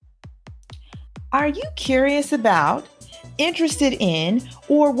Are you curious about, interested in,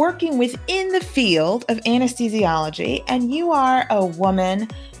 or working within the field of anesthesiology, and you are a woman,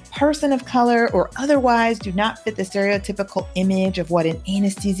 person of color, or otherwise do not fit the stereotypical image of what an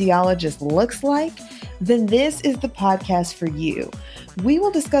anesthesiologist looks like? Then this is the podcast for you. We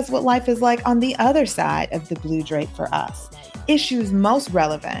will discuss what life is like on the other side of the blue drape for us. Issues most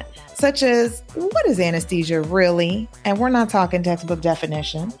relevant, such as what is anesthesia really? And we're not talking textbook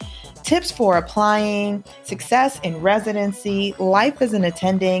definition. Tips for applying, success in residency, life as an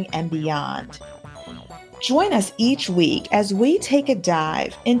attending, and beyond. Join us each week as we take a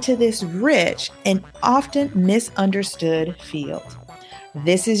dive into this rich and often misunderstood field.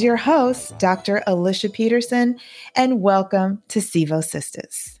 This is your host, Dr. Alicia Peterson, and welcome to Sivo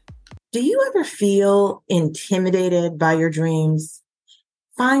Sisters. Do you ever feel intimidated by your dreams?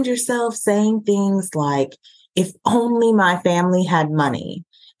 Find yourself saying things like, if only my family had money.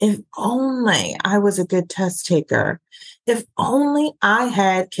 If only I was a good test taker. If only I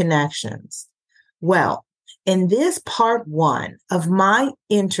had connections. Well, in this part one of my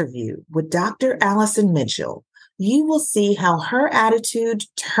interview with Dr. Allison Mitchell, you will see how her attitude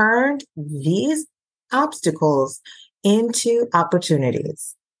turned these obstacles into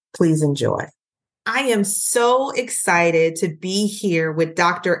opportunities. Please enjoy. I am so excited to be here with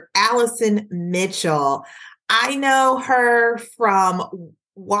Dr. Allison Mitchell. I know her from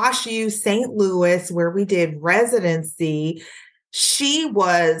WashU St. Louis, where we did residency. She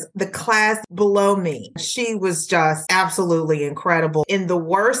was the class below me. She was just absolutely incredible. In the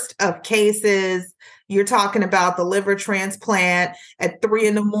worst of cases, you're talking about the liver transplant at 3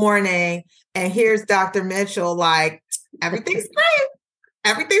 a.m. And here's Dr. Mitchell like, everything's great.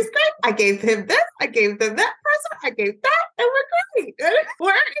 Everything's great. I gave him this. I gave them that person. I gave that. And we're great.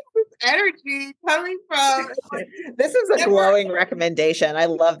 Where is this energy coming from? This is a glowing recommendation. I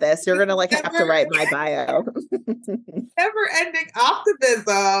love this. You're going to have to write my bio. Never ending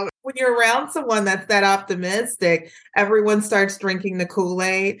optimism. When you're around someone that's that optimistic, everyone starts drinking the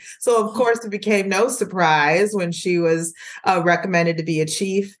Kool-Aid. So, of course, it became no surprise when she was recommended to be a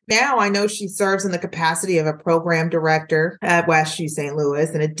chief. Now I know she serves in the capacity of a program director at WashU St. Louis,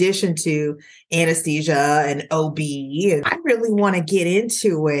 in addition to anesthesia and OB. And I really want to get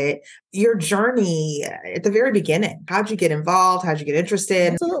into it. Your journey at the very beginning. How'd you get involved? How'd you get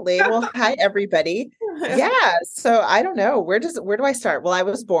interested? Absolutely. Well, hi, everybody. Yeah. So I don't know. Where do I start? Well, I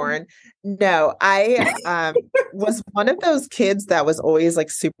was born. No, I was one of those kids that was always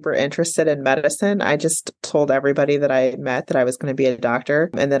super interested in medicine. I just told everybody that I met that I was going to be a doctor.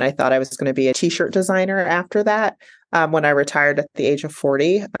 And then I thought I was going to be a t-shirt designer after that. When I retired at the age of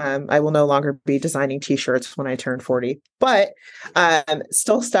 40, I will no longer be designing t-shirts when I turn 40, but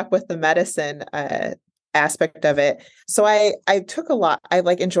still stuck with the medicine aspect of it. So I took a lot. I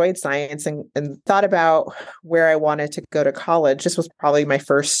enjoyed science and thought about where I wanted to go to college. This was probably my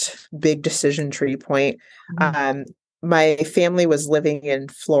first big decision tree point. Mm-hmm. My family was living in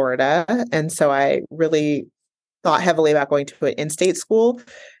Florida, and so I really thought heavily about going to an in-state school.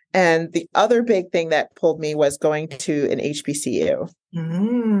 And the other big thing that pulled me was going to an HBCU.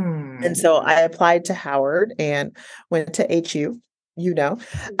 Mm. And so I applied to Howard and went to HU,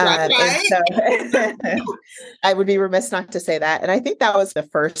 Right. And so I would be remiss not to say that. And I think that was the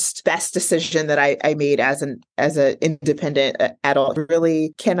first best decision that I made as an independent adult.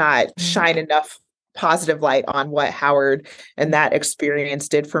 Really cannot shine enough positive light on what Howard and that experience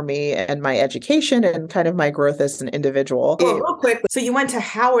did for me and my education and kind of my growth as an individual. Real quick. So you went to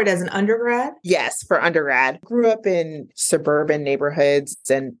Howard as an undergrad? Yes, for undergrad. Grew up in suburban neighborhoods,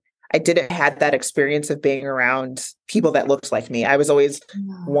 and I didn't have that experience of being around people that looked like me. I was always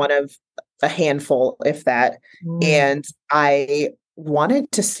one of a handful, if that. And I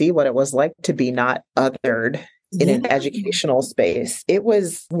wanted to see what it was like to be not othered in an educational space. It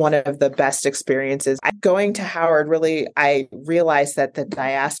was one of the best experiences. Going to Howard, really, I realized that the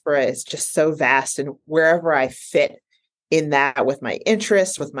diaspora is just so vast, and wherever I fit in that with my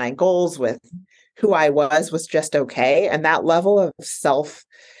interests, with my goals, with who I was just okay. And that level of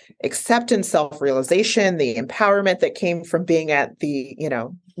self-acceptance, self-realization, the empowerment that came from being at the,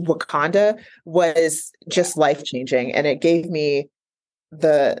 Wakanda was just life-changing. And it gave me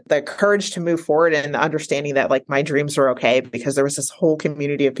the courage to move forward and the understanding that my dreams are okay, because there was this whole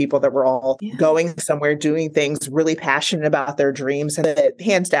community of people that were all going somewhere, doing things, really passionate about their dreams. And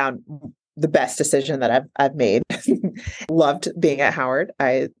hands down, the best decision that I've made. Loved being at Howard.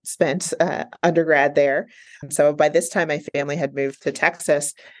 I spent undergrad there. And so by this time, my family had moved to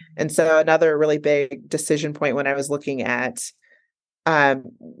Texas. And so another really big decision point when I was looking at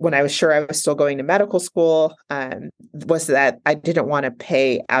when I was sure I was still going to medical school, was that I didn't want to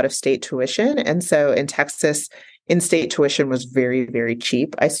pay out of state tuition. And so in Texas, in-state tuition was very, very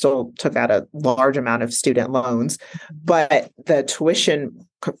cheap. I still took out a large amount of student loans, but the tuition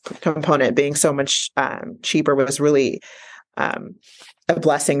component being so much cheaper was really a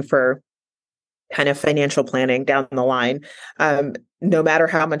blessing for kind of financial planning down the line. No matter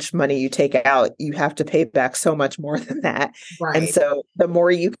how much money you take out, you have to pay back so much more than that. Right. And so the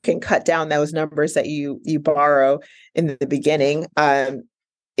more you can cut down those numbers that you borrow in the beginning,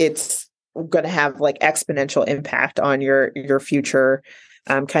 it's going to have like exponential impact on your future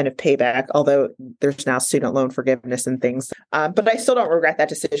kind of payback, although there's now student loan forgiveness and things. But I still don't regret that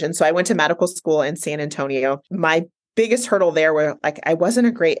decision. So I went to medical school in San Antonio. My biggest hurdle there were like, I wasn't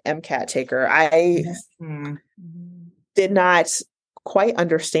a great MCAT taker. I did not quite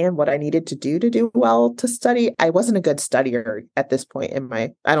understand what I needed to do well to study. I wasn't a good studier at this point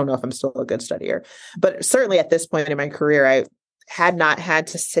I don't know if I'm still a good studier, but certainly at this point in my career, I had not had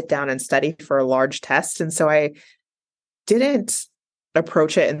to sit down and study for a large test. And so I didn't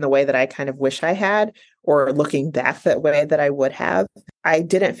approach it in the way that I kind of wish I had, or looking back that way that I would have. I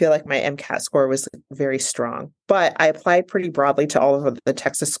didn't feel like my MCAT score was very strong, but I applied pretty broadly to all of the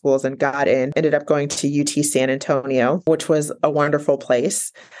Texas schools and got in, ended up going to UT San Antonio, which was a wonderful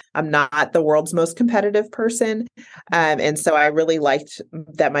place. I'm not the world's most competitive person. And so I really liked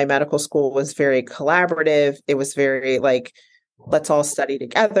that my medical school was very collaborative. It was very like, let's all study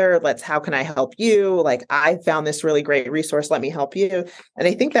together. How can I help you? Like, I found this really great resource. Let me help you. And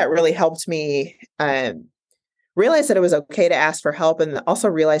I think that really helped me realize that it was okay to ask for help, and also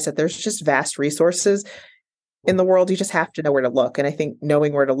realize that there's just vast resources in the world. You just have to know where to look. And I think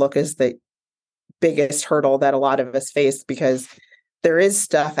knowing where to look is the biggest hurdle that a lot of us face, because there is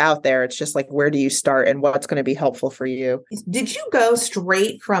stuff out there. It's just like, where do you start and what's going to be helpful for you? Did you go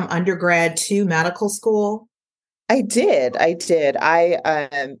straight from undergrad to medical school? I did. I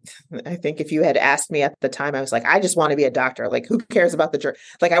think if you had asked me at the time, I was like, I just want to be a doctor. Like, who cares about the journey?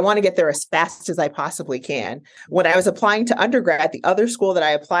 Like, I want to get there as fast as I possibly can. When I was applying to undergrad, the other school that I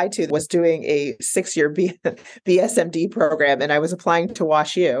applied to was doing a 6-year BSMD program, and I was applying to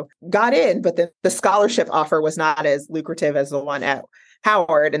WashU. Got in, but the scholarship offer was not as lucrative as the one at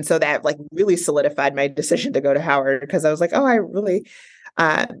Howard. And so that like really solidified my decision to go to Howard, because I was like, oh, I really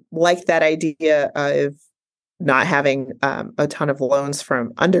like that idea of not having a ton of loans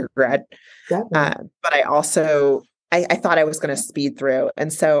from undergrad. But I also, I thought I was going to speed through.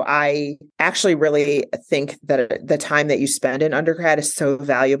 And so I actually really think that the time that you spend in undergrad is so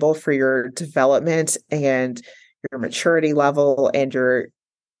valuable for your development and your maturity level and your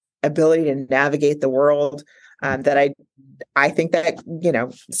ability to navigate the world, that I think that,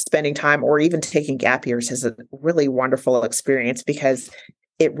 spending time or even taking gap years is a really wonderful experience, because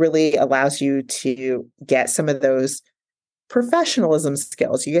it really allows you to get some of those professionalism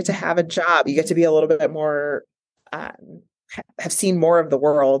skills. You get to have a job. You get to be a little bit more, have seen more of the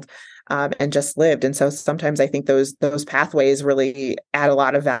world, and just lived. And so sometimes I think those pathways really add a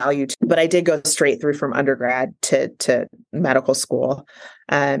lot of value. But I did go straight through from undergrad to medical school.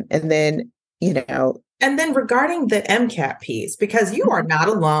 And then, And then regarding the MCAT piece, because you are not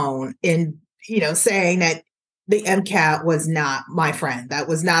alone in, saying that the MCAT was not my friend. That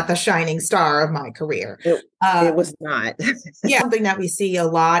was not the shining star of my career. It was not. Yeah, something that we see a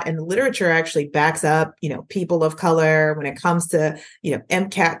lot, and the literature actually backs up, people of color when it comes to,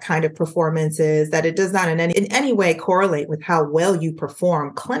 MCAT kind of performances, that it does not in any way correlate with how well you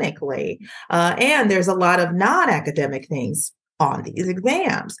perform clinically. And there's a lot of non-academic things on these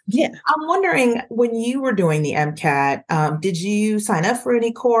exams. Yeah. I'm wondering, when you were doing the MCAT, did you sign up for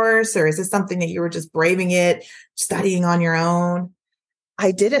any course, or is this something that you were just braving it, studying on your own?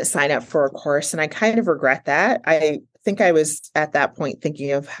 I didn't sign up for a course, and I kind of regret that. I think I was at that point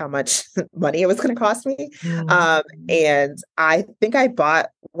thinking of how much money it was going to cost me. And I think I bought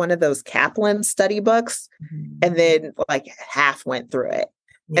one of those Kaplan study books, and then like half went through it.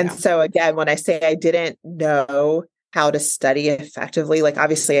 Yeah. And so again, when I say I didn't know how to study effectively, like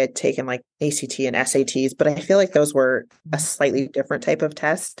obviously I'd taken like ACT and SATs, but I feel like those were a slightly different type of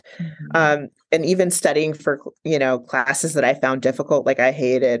test. And even studying for, classes that I found difficult, like I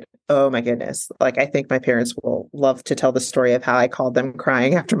hated, oh my goodness. Like, I think my parents will love to tell the story of how I called them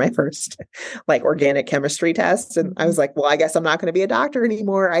crying after my first like organic chemistry test. And I was like, well, I guess I'm not going to be a doctor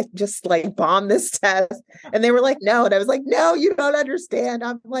anymore. I just like bombed this test. And they were like, no. And I was like, no, you don't understand.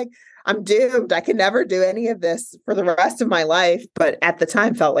 I'm doomed. I can never do any of this for the rest of my life. But at the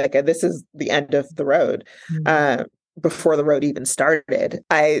time felt like this is the end of the road, before the road even started.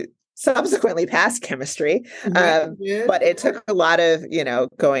 I subsequently passed chemistry. Yeah. But it took a lot of,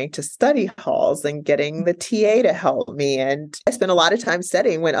 going to study halls and getting the TA to help me. And I spent a lot of time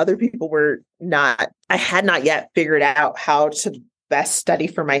studying when other people I had not yet figured out how to best study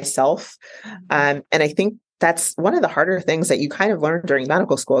for myself. And I think that's one of the harder things that you kind of learn during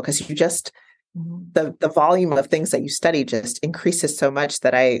medical school, because you just, the volume of things that you study just increases so much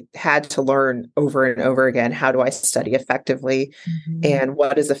that I had to learn over and over again, how do I study effectively, and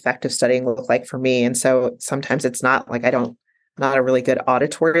what does effective studying look like for me? And so sometimes it's not like I'm not a really good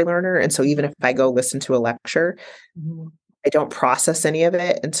auditory learner. And so even if I go listen to a lecture, I don't process any of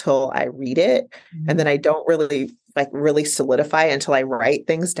it until I read it. And then I don't really solidify it until I write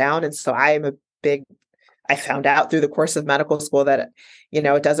things down. And so I found out through the course of medical school that,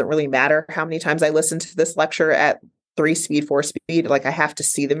 it doesn't really matter how many times I listen to this lecture at 3 speed, 4 speed. Like, I have to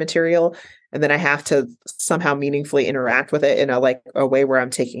see the material, and then I have to somehow meaningfully interact with it in a way where I'm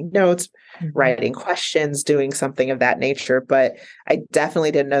taking notes, writing questions, doing something of that nature. But I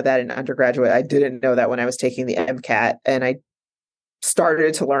definitely didn't know that in undergraduate. I didn't know that when I was taking the MCAT, and I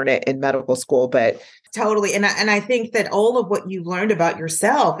started to learn it in medical school. But totally. And I think that all of what you've learned about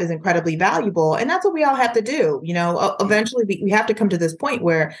yourself is incredibly valuable. And that's what we all have to do. Eventually we have to come to this point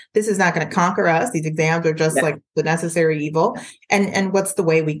where this is not going to conquer us. These exams are just like the necessary evil. And what's the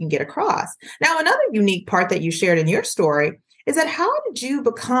way we can get across? Now, another unique part that you shared in your story is that how did you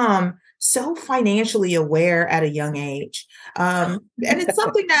become so financially aware at a young age? And it's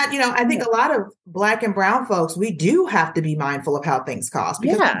something that, I think a lot of Black and brown folks, we do have to be mindful of how things cost,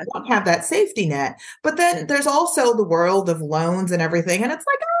 because we don't have that safety net. But then there's also the world of loans and everything. And it's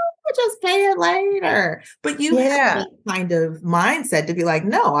like, we'll just pay it later. But you have that kind of mindset to be like,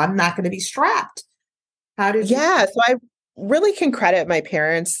 no, I'm not going to be strapped. How did you? Yeah. So I really can credit my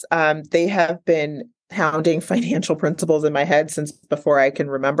parents. They have been hounding financial principles in my head since before I can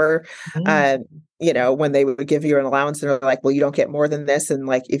remember. When they would give you an allowance, they're like, well, you don't get more than this. And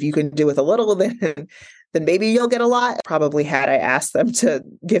like, if you can do with a little, then maybe you'll get a lot. Probably had I asked them to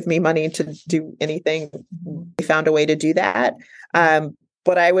give me money to do anything, they found a way to do that.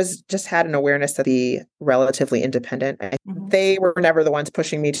 But I had an awareness to be relatively independent. They were never the ones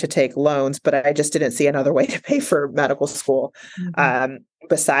pushing me to take loans, but I just didn't see another way to pay for medical school.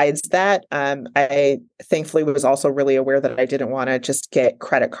 Besides that, I thankfully was also really aware that I didn't want to just get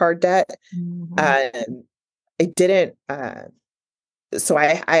credit card debt. I didn't. So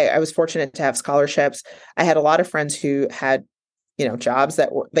I was fortunate to have scholarships. I had a lot of friends who had, jobs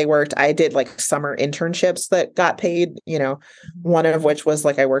that they worked. I did like summer internships that got paid, one of which was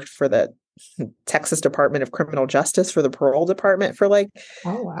like I worked for the Texas Department of Criminal Justice for the parole department for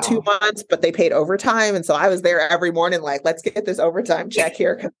 2 months, but they paid overtime. And so I was there every morning, like, let's get this overtime check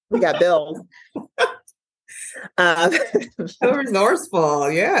here because we got billed. So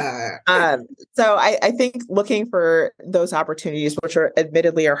resourceful. Yeah. So I think looking for those opportunities, which are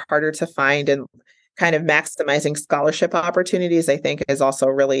admittedly are harder to find, and kind of maximizing scholarship opportunities, I think is also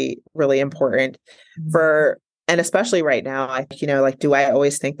really, really important and especially right now, do I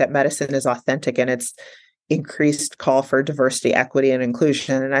always think that medicine is authentic and its increased call for diversity, equity, and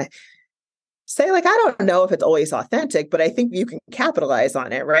inclusion? And I say, I don't know if it's always authentic, but I think you can capitalize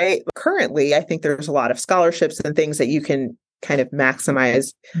on it, right? Currently, I think there's a lot of scholarships and things that you can kind of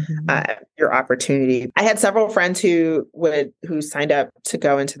maximize your opportunity. I had several friends who signed up to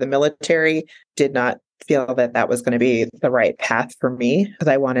go into the military, did not feel that was going to be the right path for me, because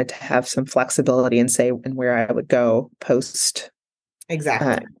I wanted to have some flexibility and say in where I would go post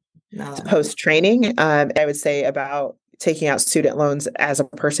training. I would say about taking out student loans as a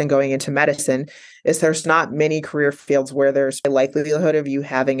person going into medicine is there's not many career fields where there's a likelihood of you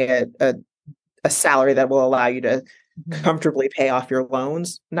having a salary that will allow you to comfortably pay off your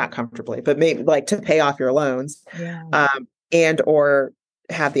loans, not comfortably, but maybe to pay off your loans, and or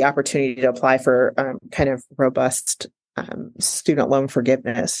have the opportunity to apply for kind of robust student loan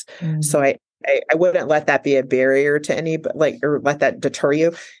forgiveness. So I wouldn't let that be a barrier to any, or let that deter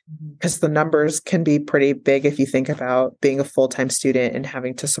you, because the numbers can be pretty big if you think about being a full-time student and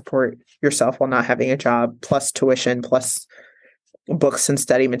having to support yourself while not having a job, plus tuition, plus books and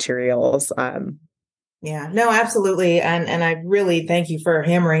study materials. Yeah, no, absolutely. And I really thank you for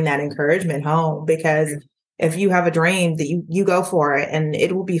hammering that encouragement home, because if you have a dream, that you go for it and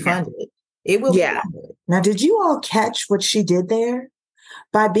it will be funded. It will be funded. Now, did you all catch what she did there?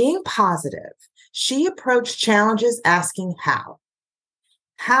 By being positive, she approached challenges asking how.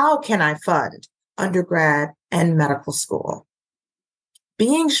 How can I fund undergrad and medical school?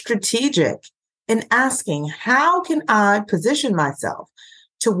 Being strategic and asking, how can I position myself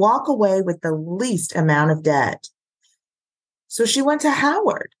to walk away with the least amount of debt? So she went to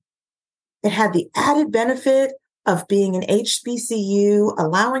Howard It had the added benefit of being an HBCU,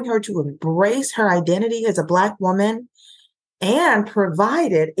 allowing her to embrace her identity as a Black woman, and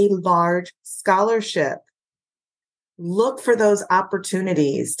provided a large scholarship. Look for those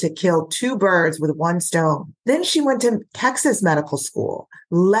opportunities to kill two birds with one stone. Then she went to Texas Medical School,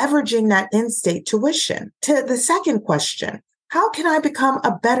 leveraging that in-state tuition. To the second question, how can I become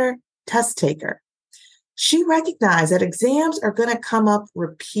a better test taker? She recognized that exams are going to come up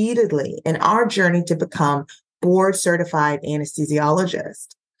repeatedly in our journey to become board certified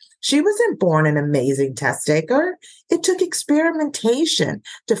anesthesiologist. She wasn't born an amazing test taker. It took experimentation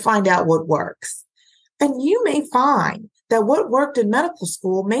to find out what works. And you may find that what worked in medical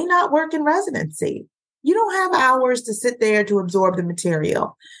school may not work in residency. You don't have hours to sit there to absorb the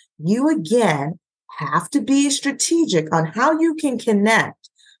material. You, again, have to be strategic on how you can connect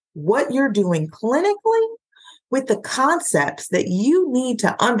what you're doing clinically with the concepts that you need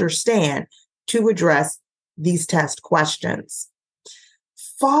to understand to address these test questions.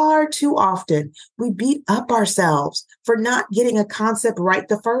 Far too often, we beat up ourselves for not getting a concept right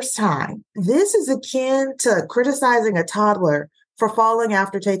the first time. This is akin to criticizing a toddler for falling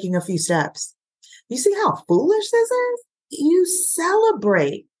after taking a few steps. You see how foolish this is? You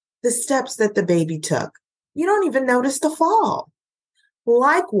celebrate the steps that the baby took. You don't even notice the fall.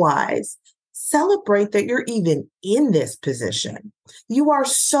 Likewise, celebrate that you're even in this position. You are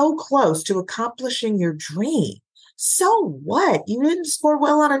so close to accomplishing your dream. So what? You didn't score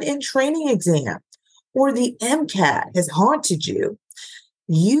well on an in-training exam, or the MCAT has haunted you.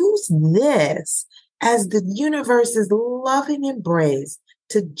 Use this as the universe's loving embrace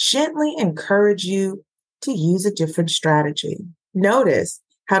to gently encourage you to use a different strategy. Notice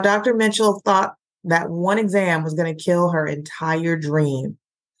how Dr. Mitchell thought that one exam was going to kill her entire dream.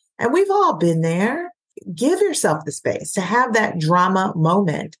 And we've all been there. Give yourself the space to have that drama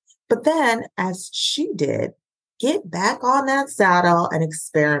moment. But then, as she did, get back on that saddle and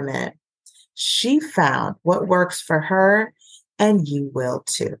experiment. She found what works for her, and you will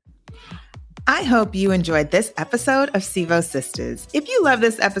too. I hope you enjoyed this episode of SIVO Sisters. If you love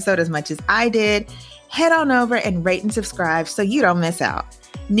this episode as much as I did, head on over and rate and subscribe so you don't miss out.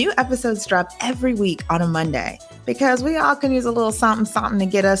 New episodes drop every week on a Monday because we all can use a little something to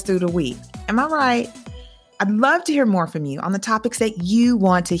get us through the week. Am I right? I'd love to hear more from you on the topics that you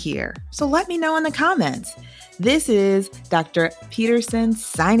want to hear. So let me know in the comments. This is Dr. Peterson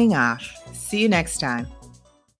signing off. See you next time.